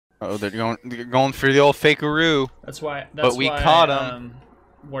Oh, they're going for the old fakearoo. That's why. But we caught him.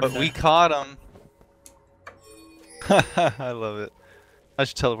 But we caught him. I love it. I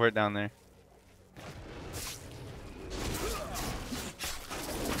should teleport down there.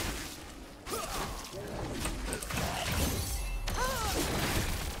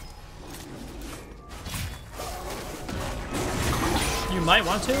 You might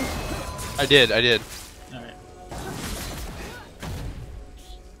want to. I did. All right.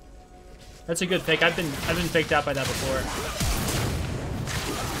 That's a good fake. I've been faked out by that before.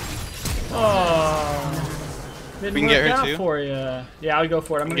 Oh. Didn't we can work get her out too. For you. Yeah, I'll go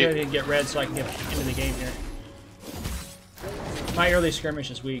for it. I'm gonna go ahead and get red so I can get into the game here. My early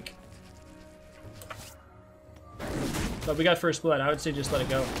skirmish is weak. But we got first blood. I would say just let it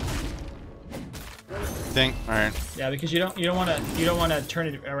go. Think. All right. Yeah, because you don't want to turn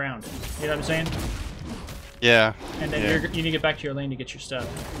it around. You know what I'm saying? Yeah. And then you need to get back to your lane to get your stuff.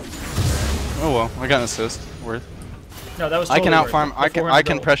 Oh well, I got an assist. Worth. No, that was. Totally I can outfarm. I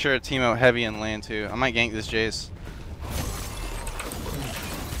can pressure a team out heavy in lane too. I might gank this Jace.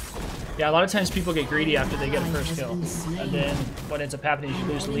 Yeah, a lot of times people get greedy after they get a first kill, and then what ends up happening is you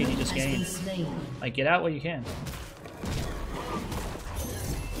lose the lead, you just gain. Like, get out while you can.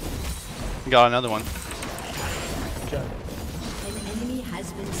 Got another one. Good job. An enemy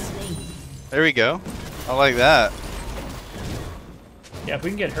has been slain. There we go. I like that. Yeah, if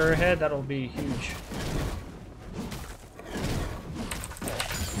we can get her ahead, that'll be huge.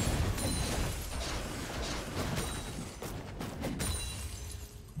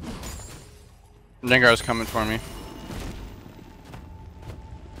 Rengar's coming for me.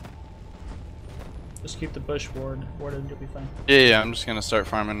 Just keep the bush warded, you'll be fine. Yeah, I'm just gonna start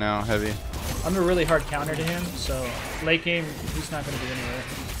farming now, heavy. I'm a really hard counter to him, so late game, he's not going to be anywhere.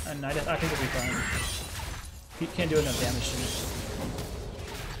 And I think he'll be fine. He can't do enough damage to me.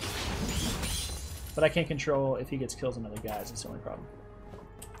 But I can't control if he gets kills on other guys, that's the only problem.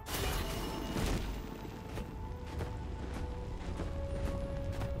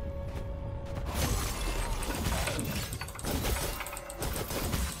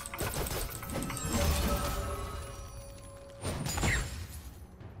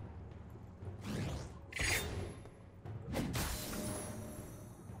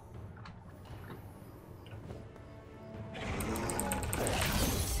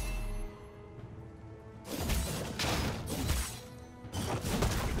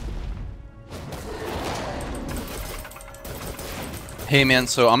 Hey man,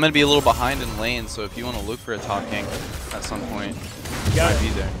 so I'm gonna be a little behind in lane, so if you want to look for a top gank at some point, Got might it. be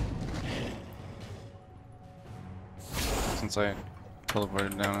there. Since I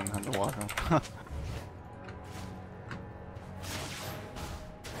teleported down and had to walk him.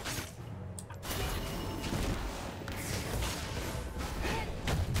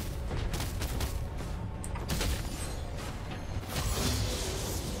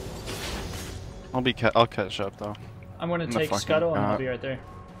 I'll catch up though. I'm going to take Scuttle and I'll be right there.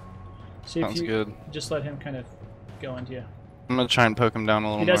 See Sounds if you good. just let him kind of go into you. I'm gonna try and poke him down a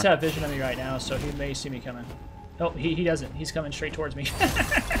little He more. does have vision on me right now, so he may see me coming. Oh, he doesn't. He's coming straight towards me.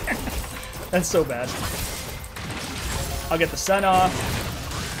 That's so bad. I'll get the sun off.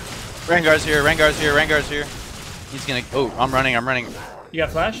 Rengar's here, Rengar's here, Rengar's here. He's gonna... Oh, I'm running. You got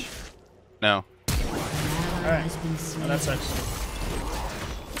flash? No. Alright. Oh, that sucks.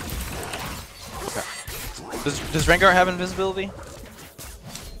 Does Rengar have invisibility?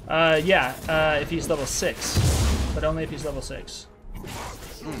 Yeah, if he's level 6. But only if he's level 6.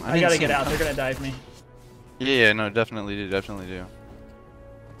 I gotta get out. They're gonna dive me. Yeah, no, definitely do.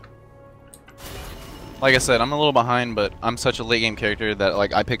 Like I said, I'm a little behind, but I'm such a late game character that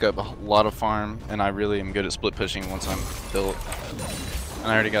like I pick up a lot of farm, and I really am good at split pushing once I'm built. And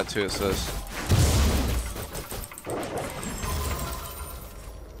I already got 2 assists.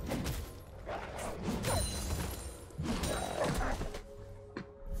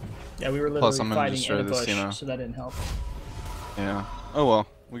 Yeah, we were Plus, literally I'm gonna fighting destroy in a this, bush, you know. so that didn't help. Yeah. Oh well,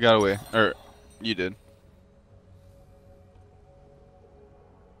 we got away. Or, you did.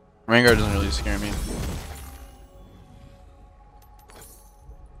 Rengar doesn't really scare me.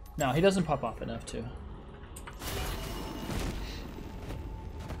 No, he doesn't pop off enough to.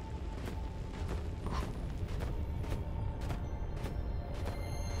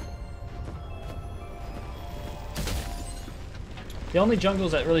 The only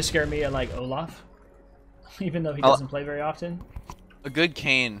jungles that really scare me are like Olaf, even though he doesn't play very often. A good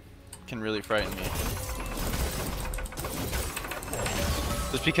Kayn can really frighten me.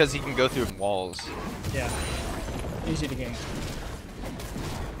 Just because he can go through walls. Yeah, easy to gain.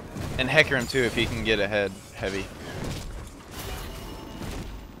 And Hecker him too if he can get ahead heavy.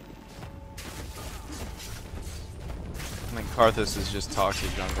 Karthus is just toxic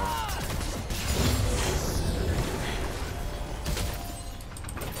jungle.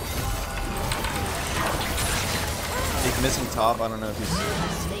 He's missing top. I don't know if he's.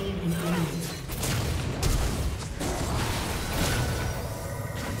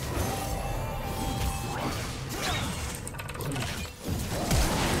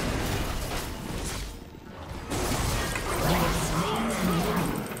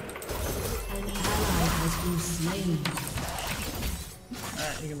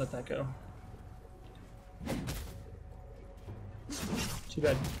 Alright, you can let that go. Too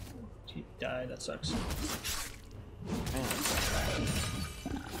bad he died, that sucks.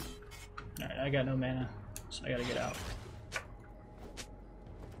 Alright, I got no mana, so I gotta get out.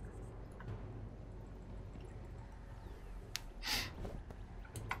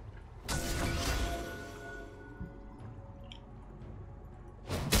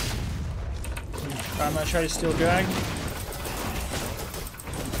 I'm gonna try to steal drag.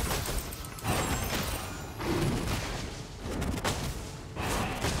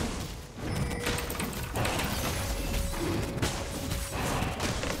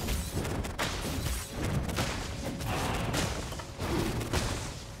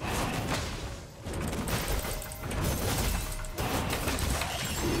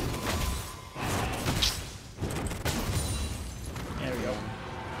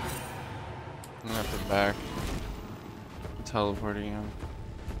 Back. Teleporting him.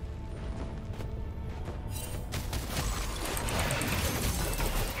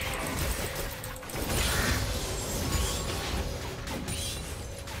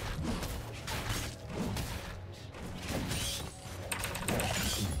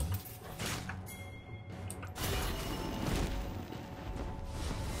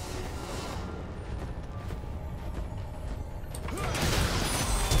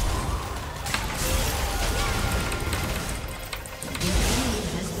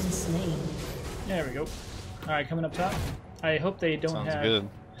 There we go. Alright, coming up top. I hope they don't Sounds have... good.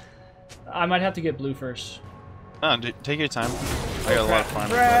 I might have to get blue first. No, take your time. I got a lot of farm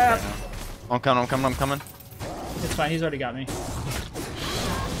Crap. right now. I'm coming. It's fine, he's already got me.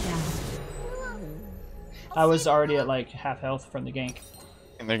 I was already at like half health from the gank.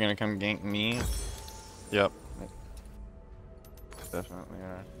 And they're gonna come gank me. Yep. Definitely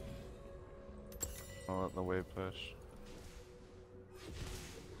are. I'll let the wave push.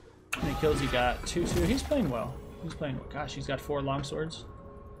 How many kills he got? 2-2. He's playing well. He's playing well. Gosh, he's got 4 long swords.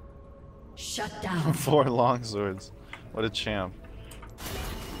 Shut down. 4 long swords. What a champ.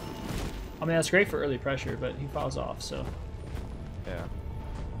 I mean, that's great for early pressure, but he falls off, so. Yeah.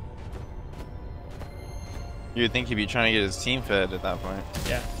 You'd think he'd be trying to get his team fed at that point.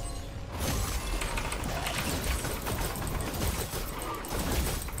 Yeah.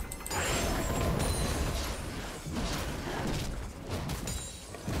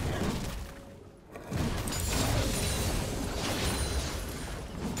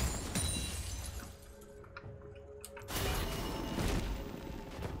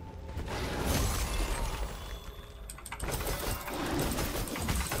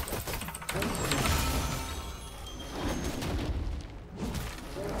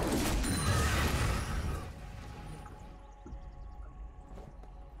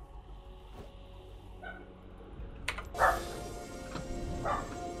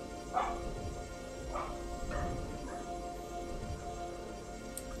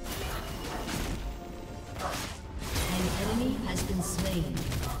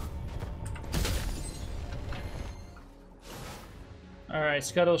 Alright,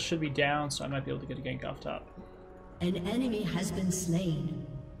 Scuttle should be down, so I might be able to get a gank off top. An enemy has been slain.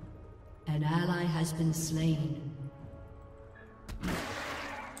 An ally has been slain.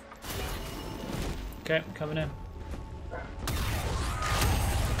 Okay, I'm coming in.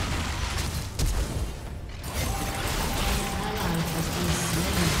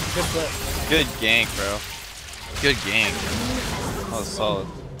 Good flip. Good gank, bro. Good gank. That was solid.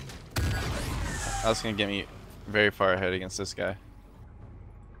 That's gonna get me very far ahead against this guy.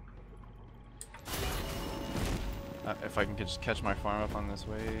 If I can just catch my farm up on this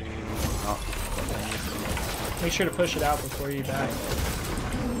wave. Oh. Make sure to push it out before you die.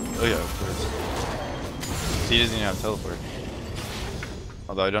 Oh yeah, of course. So he doesn't even have teleport.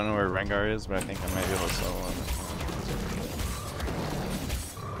 Although I don't know where Rengar is, but I think I might be able to solo him.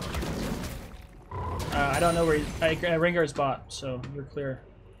 I don't know where Rengar's bot, so you're clear.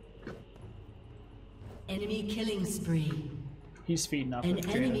 Enemy killing spree. He's feeding off An with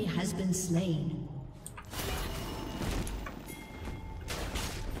enemy Jhin. has been slain.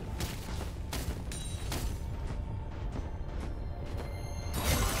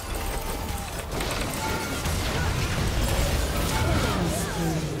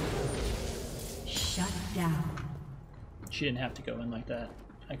 She didn't have to go in like that.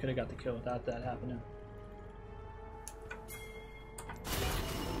 I could have got the kill without that happening.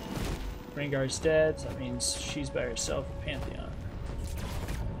 Rengar's dead, so that means she's by herself with Pantheon.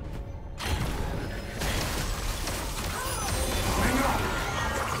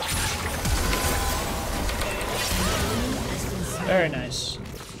 Very nice.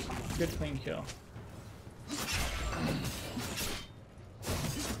 Good clean kill.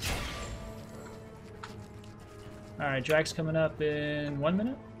 Alright, Drax coming up in 1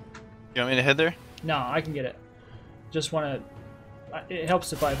 minute? You want me to head there? No, I can get it. Just want to... It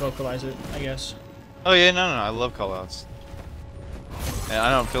helps if I vocalize it, I guess. Oh yeah, no, I love callouts. And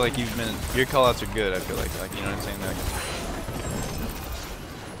I don't feel like you've been... Your callouts are good, I feel like you know what I'm saying?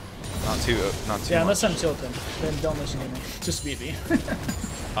 Not too Yeah, much. unless I'm tilting, then don't listen to me. Just beat me.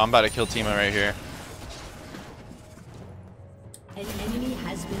 I'm about to kill Timo right here. An enemy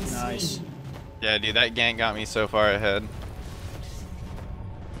has been Nice. slain. Yeah, dude, that gank got me so far ahead.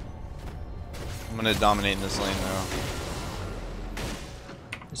 I'm gonna dominate in this lane though.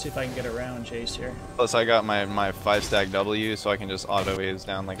 Let's see if I can get around Jace here. Plus I got my 5-stack W, so I can just auto A's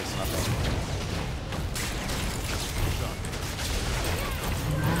down like it's nothing.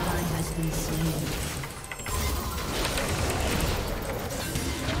 An ally has been slain.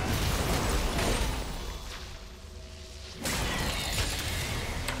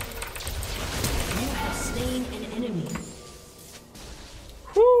 You have slain an enemy.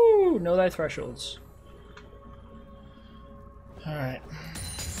 Whoo! Know thy thresholds. Alright.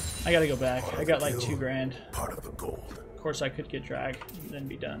 I gotta go back. I got like 2 grand. Part of the gold. Of course I could get drag and then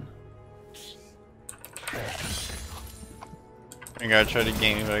be done. I gotta try to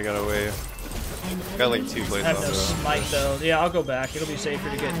game, but I got away. An Got like enemy 2 has plays I have left no though. smite though. Yeah, I'll go back. It'll be safer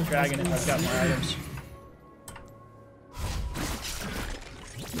to get dragon if I've got more items.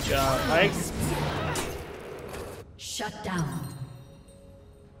 Good job, Pyke. Shut down.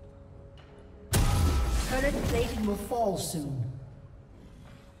 Turret plating will fall soon.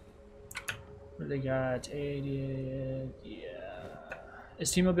 What do they got? 80. Yeah.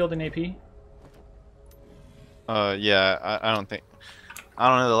 Is Timo building AP? Yeah, I don't think... I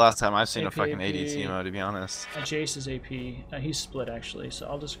don't know the last time I've seen a AP. fucking AD Timo, to be honest. Jace is AP. He's split actually, so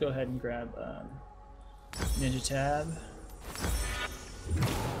I'll just go ahead and grab Ninja Tab.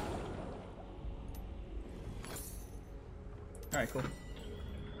 Alright, cool.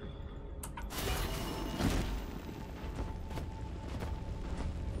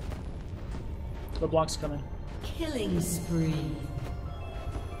 LeBlanc's coming. Killing spree.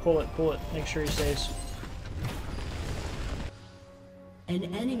 Pull it, make sure he stays. An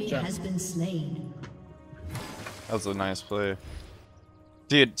enemy Jump. has been slain. That was a nice play.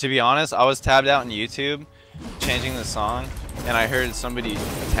 Dude, to be honest, I was tabbed out on YouTube, changing the song, and I heard somebody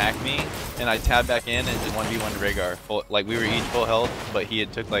attack me, and I tabbed back in and just 1v1 Rhaegar. Full, like, we were each full health, but he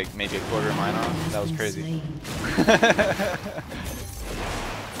had took, like, maybe a quarter of mine off. That was crazy.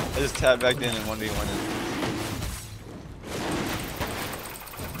 I just tabbed back in and 1v1 it.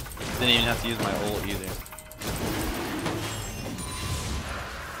 Didn't even have to use my ult either.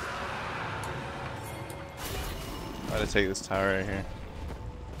 I gotta take this tower right here.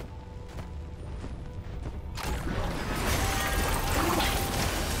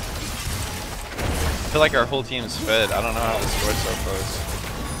 I feel like our whole team's fed. I don't know how the score's so close.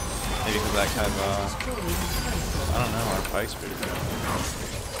 Maybe because that kind of, I don't know, our Pyke's pretty good.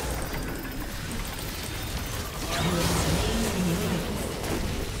 An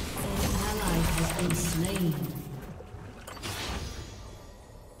ally has been slain.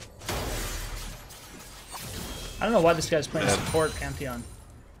 I don't know why this guy's playing support Pantheon.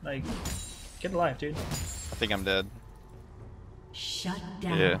 Like, get alive, dude. I think I'm dead. Shut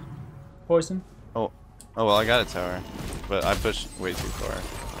down. Yeah. Poison. Oh well, I got a tower, but I pushed way too far.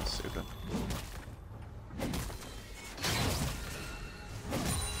 That's stupid.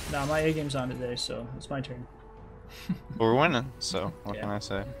 Nah, my A game's on today, so it's my turn. But we're winning, so what Yeah. can I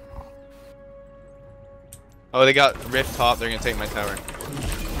say? Oh, they got Rift top. They're gonna take my tower.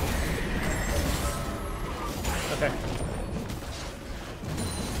 Okay. I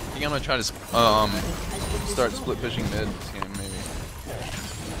think I'm gonna try to start split pushing mid this game, maybe.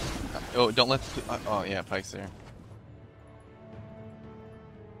 Oh, don't let. Oh yeah, Pyke's there.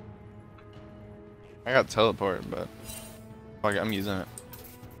 I got teleport, but fuck it, I'm using it.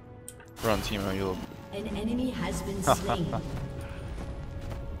 Run, Timo, you'll. An enemy has been slain.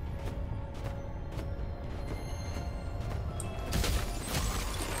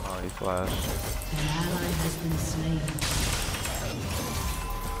 Oh, he flashed. An ally has been slain.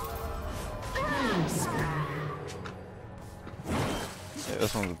 Killing spree. Yeah,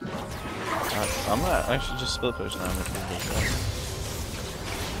 this one's I'm gonna actually just split push now.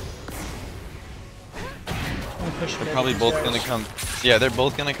 They're probably both gonna come. Yeah, they're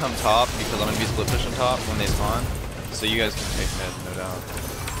both gonna come top because I'm gonna be split pushing top when they spawn. So you guys can take mid, no doubt.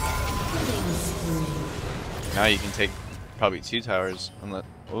 Now you can take probably 2 towers.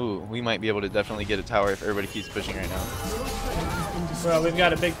 Ooh, we might be able to definitely get a tower if everybody keeps pushing right now. Well, we've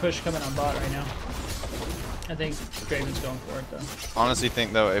got a big push coming on bot right now. I think Draven's going for it though. Honestly,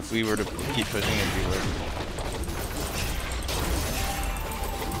 think though if we were to keep pushing, it'd be worth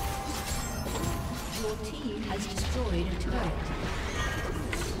it. Your team has destroyed a turret.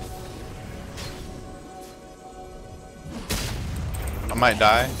 I might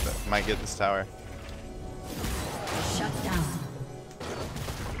die, but I might get this tower. Shut down.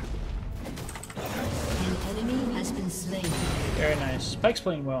 An enemy has been slain. Very nice. Pyke's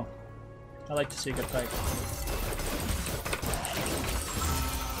playing well. I like to see a good Pyke.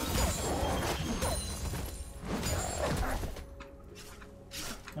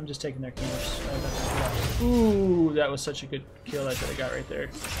 I'm just taking their camps. Ooh, that was such a good kill I should have got right there.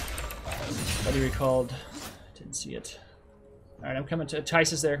 But he recalled. Didn't see it. Alright, I'm coming to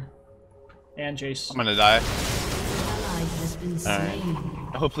Tice is there. And Jace. I'm gonna die. Ally has been slain.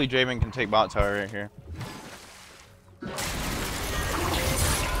 Alright. Hopefully Draven can take bot tower right here.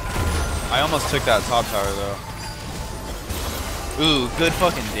 I almost took that top tower though. Ooh, good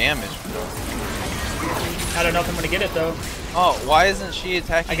fucking damage, bro. I don't know if I'm gonna get it though. Oh, why isn't she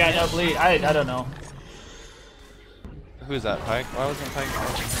attacking? I got no bleed. I don't know. Who's that, Pyke? Why wasn't Pyke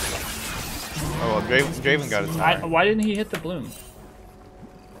attacking? Oh well, Draven got a tower. Why didn't he hit the bloom?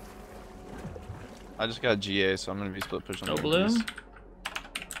 I just got GA, so I'm gonna be split pushing. No bloom?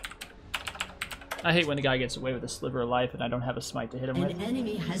 I hate when the guy gets away with a sliver of life and I don't have a smite to hit him with. An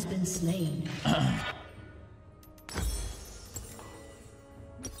enemy has been slain. Yeah,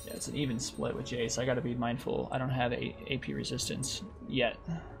 it's an even split with Jace. I gotta be mindful. I don't have AP resistance yet.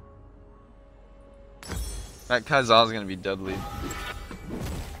 That Kai'Sa's gonna be deadly.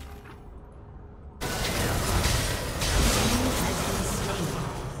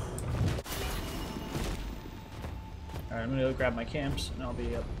 Alright, I'm gonna go grab my camps and I'll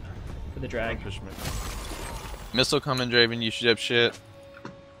be up for the drag. Missile coming, Draven. You should have shit.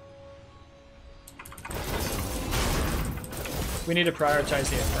 We need to prioritize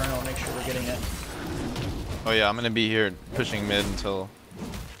the Infernal, make sure we're getting it. Oh yeah, I'm gonna be here pushing mid until.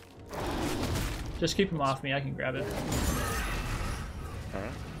 Just keep him off me, I can grab it.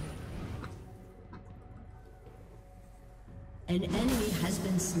 Alright. An enemy has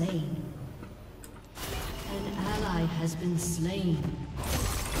been slain. An ally has been slain.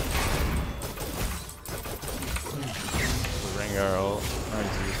 Ring our ult.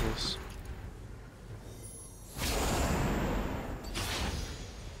 Alright, Jesus.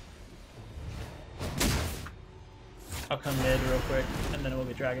 I'll come mid real quick, and then we'll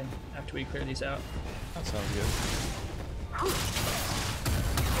get dragon after we clear these out. That sounds good.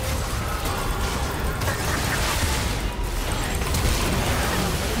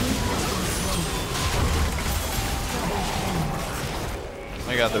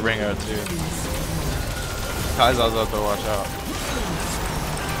 I got the ringer too. Kai'Sa's out there, watch out.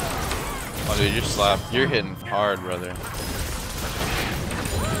 Oh dude, you're slapped. You're hitting hard, brother.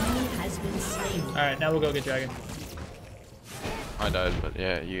 Alright, now we'll go get dragon. I died, but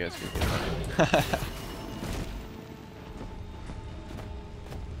yeah, you guys can get that.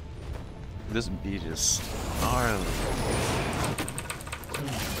 This beat is gnarly.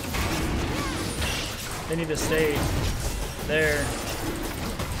 They need to stay there.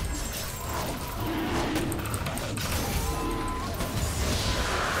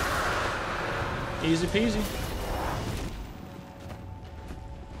 Easy peasy.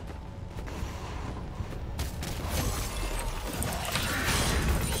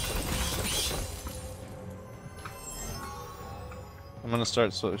 I'm gonna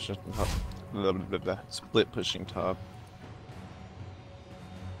start split pushing top.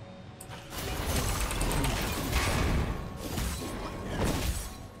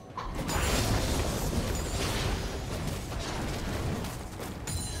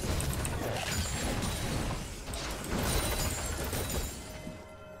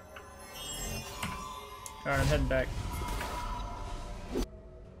 Alright, I'm heading back.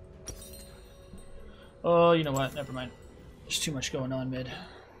 Oh, you know what? Never mind. There's too much going on mid.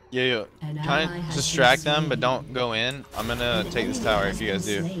 Yeah, kind of distract them, but don't go in. I'm gonna take this tower if you guys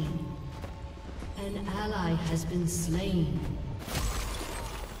do. An ally has been slain.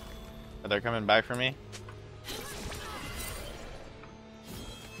 They're coming back for me.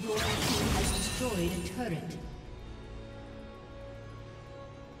 Your team has destroyed a turret.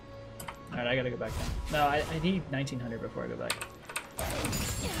 Alright, Alright, I gotta go back now. No, I need 1900 before I go back.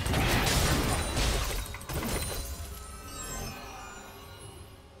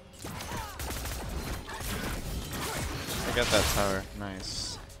 I got that tower.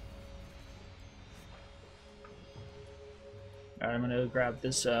 Nice. Alright, I'm gonna grab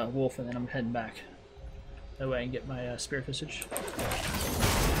this wolf and then I'm heading back. That way I can get my spear visage.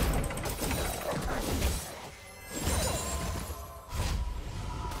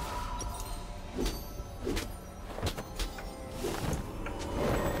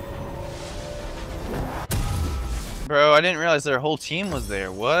 Bro, I didn't realize their whole team was there.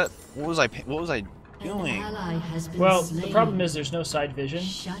 What? What was I doing? Well, the problem is there's no side vision.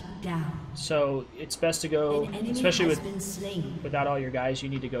 Shut down. So it's best to go, especially without all your guys, you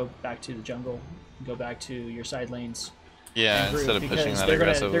need to go back to the jungle, go back to your side lanes. Yeah, instead of pushing that they're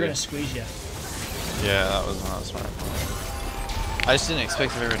aggressively. They're gonna squeeze you. Yeah, that was not smart. I just didn't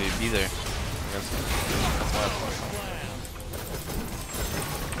expect everybody to be there. That's why I thought.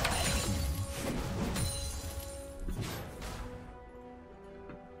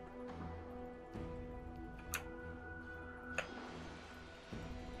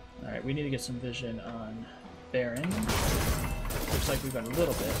 Alright, we need to get some vision on Baron. Looks like we've got a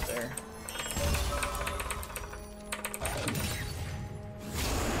little bit there.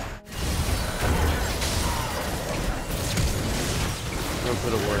 Go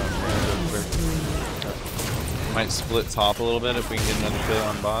put a ward on Baron real quick. Might split top a little bit if we can get another kill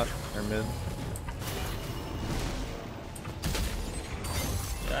on bot or mid.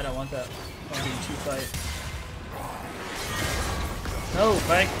 Yeah, I don't want that. I want to do 2 fight. No,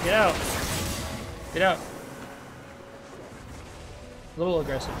 Pyke, get out! Get out! A little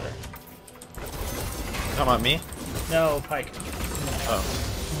aggressive there. Talking about me? No, Pyke. Oh.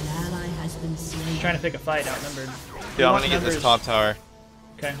 An ally has been slain. He's trying to pick a fight, outnumbered. Yeah, I'm gonna get this top tower.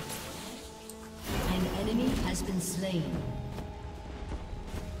 Okay. An enemy has been slain.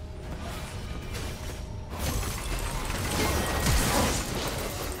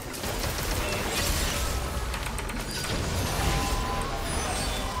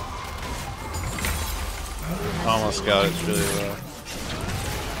 Almost got it, it's really low.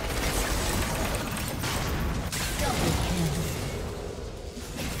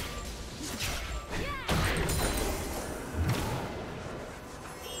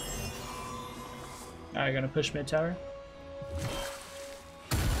 Alright, gonna push mid tower.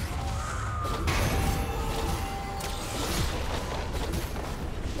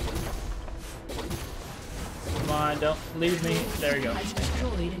 Come on, don't leave me. There we go. Has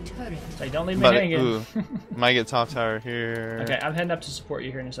destroyed a turret. Say, don't leave me But hanging. ooh, might get top tower here. Okay, I'm heading up to support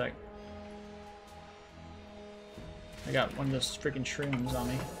you here in a sec. I got one of those freaking shrooms on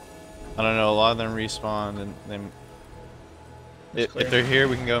me. I don't know, a lot of them respawn and then if they're here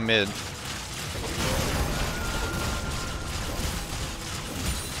we can go mid.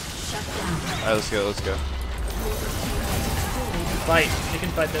 Alright, let's go, let's go. Fight. You can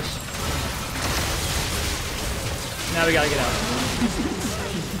fight this. Now we gotta get out.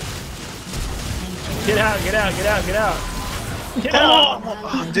 Get out, get out, get out, get out. Get out!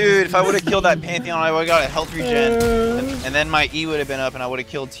 Oh, dude, if I would have killed that Pantheon, I would have got a health regen. And then my E would have been up and I would have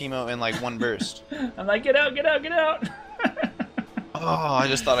killed Teemo in like one burst. I'm like, get out, get out, get out! Oh, I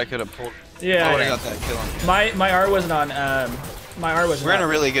just thought I could have pulled. Yeah. I would have got that kill on you. My R wasn't on, my R wasn't We're in on. a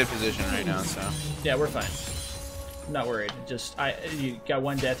really good position right now, so. Yeah, we're fine. I'm not worried. Just, you got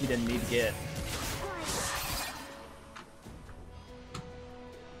one death you didn't need to get.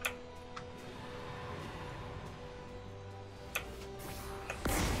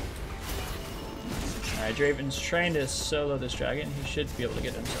 Alright, Draven's trying to solo this dragon. He should be able to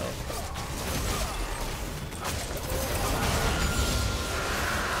get himself.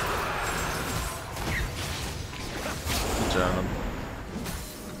 Good job.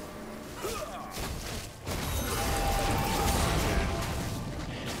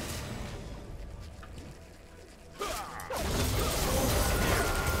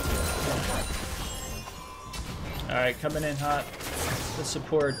 Alright, coming in hot. Let's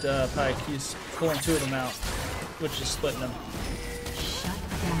support Pyke. He's pulling 2 of them out, which is splitting them. Shut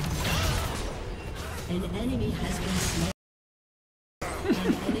down. An enemy has been slain.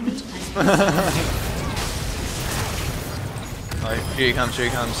 An enemy has been slain. Alright, here he comes, here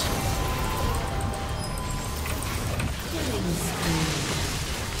he comes. Killing spree.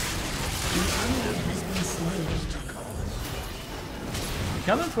 An enemy has been slain.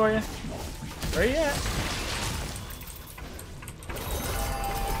 Coming for you. Where you at?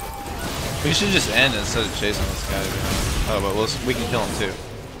 We should just end instead of chasing this guy. Oh, but we can kill him too.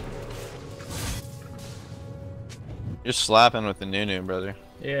 You're slapping with the Nunu, brother.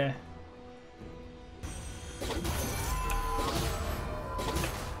 Yeah.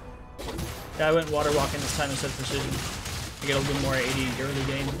 Yeah, I went water walking this time instead of precision. I get a little bit more AD early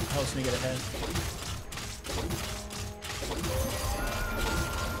game. Helps me get ahead.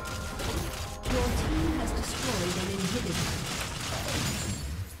 Your team has destroyed an inhibitor.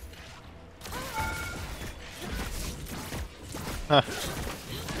 Huh.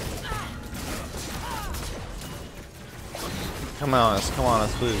 Come on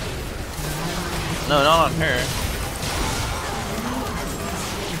us, please. No, not on her.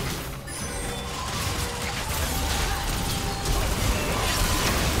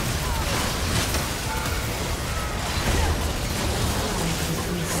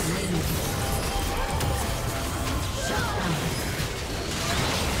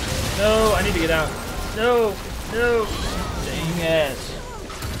 No, I need to get out. No, no. Dang it.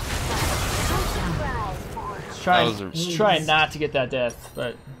 Trying not to get that death,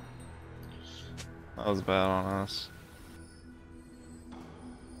 but That was bad on us.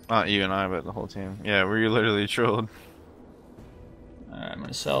 Not you and I, but the whole team. Yeah, we literally trolled. I'm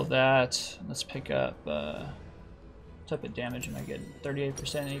gonna sell that. Let's pick up what type of damage am I getting?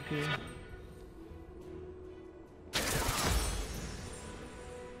 38% AP.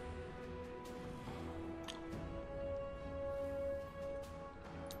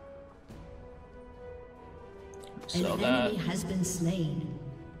 Sell An that. enemy has been slain.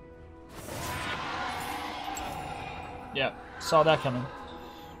 Yeah, saw that coming.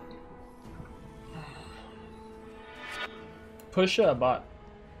 Push bot.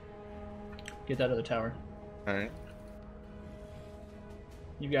 Get that other tower. Alright.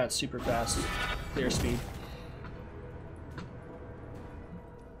 You got super fast clear speed.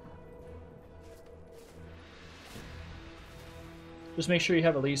 Just make sure you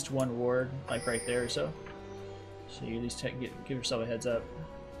have at least one ward, like right there or so. So you at least give yourself a heads up.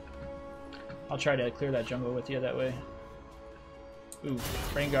 I'll try to clear that jungle with you that way. Ooh,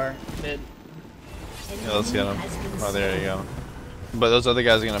 Rengar, mid. Yeah, let's get him. Oh, there you go. But those other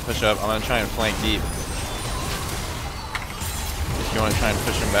guys are gonna push up. I'm gonna try and flank deep. If you want to try and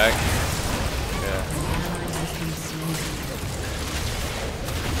push him back. Yeah.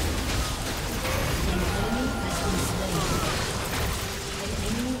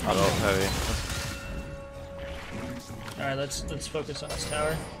 I don't heavy. Alright, let's focus on this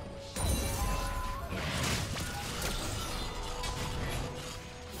tower.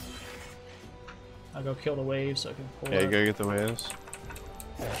 I'll go kill the wave so I can pull Yeah, up. go get the waves.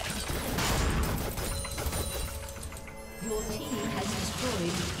 Your team has destroyed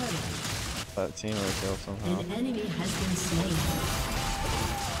a turret. That team will kill somehow. An enemy has been slain.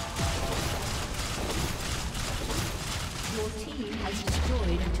 Your team has destroyed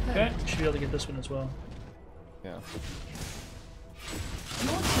a Okay, turret. should be able to get this one as well. Yeah. Your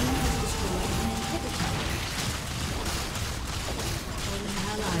team has destroyed an inhibitor. An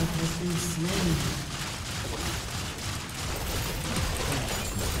ally has been slain.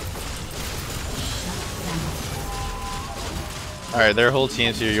 Alright, their whole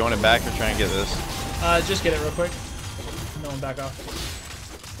team's here. You want it back or try and get this? Just get it real quick. No one back off.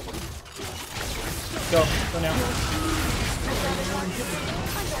 Go now.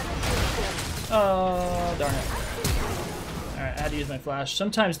 Oh, darn it. Alright, I had to use my flash.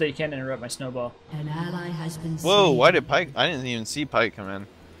 Sometimes they can interrupt my snowball. An ally has been slain. Whoa, why did Pyke? I didn't even see Pyke come in.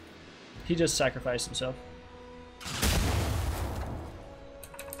 He just sacrificed himself.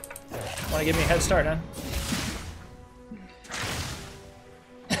 Wanna give me a head start, huh?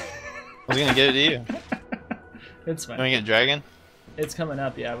 I was gonna get it to you. It's You fine. wanna get Dragon? It's coming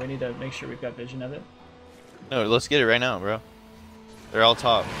up, yeah. We need to make sure we've got vision of it. No, let's get it right now, bro. They're all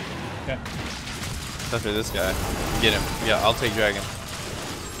top. Okay. Except for this guy. Get him. Yeah, I'll take Dragon.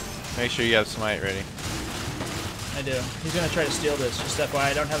 Make sure you have Smite ready. I do. He's gonna try to steal this. Just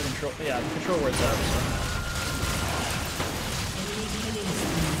FYI, I don't have control. Yeah, the control word's up. So.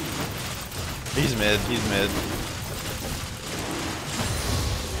 He's mid. He's mid.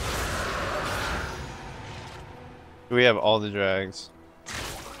 We have all the drags.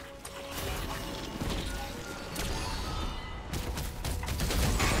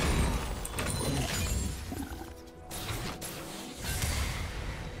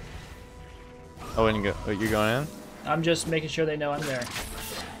 I wouldn't go. Wait, you're going in? I'm just making sure they know I'm there.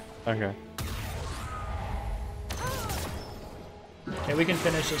 Okay. Okay, we can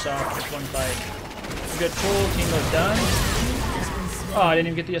finish this off with one fight. Good pull. Team was done. Oh, I didn't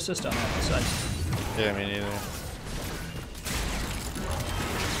even get the assist on that. That sucks. Yeah, me neither.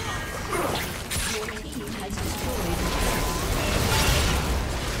 Your team has destroyed a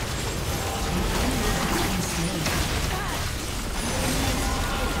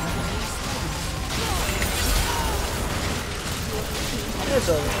it's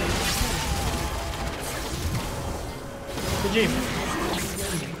over. GG.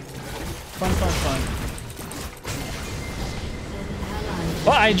 Fun, fun, fun.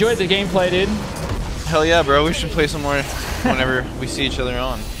 Well, I enjoyed the gameplay, dude. Hell yeah, bro. We should play some more whenever we see each other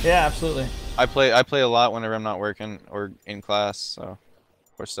on. Yeah, absolutely. I play a lot whenever I'm not working or in class, so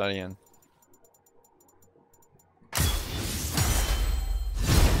or studying.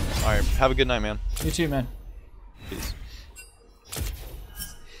 All right, have a good night, man. You too, man. Peace.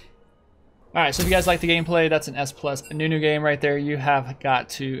 All right, so if you guys like the gameplay, that's an S+ Nunu game right there. You have got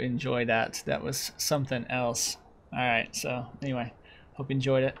to enjoy that. That was something else. All right, so anyway, hope you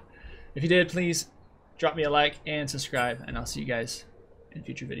enjoyed it. If you did, please drop me a like and subscribe, and I'll see you guys in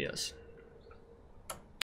future videos.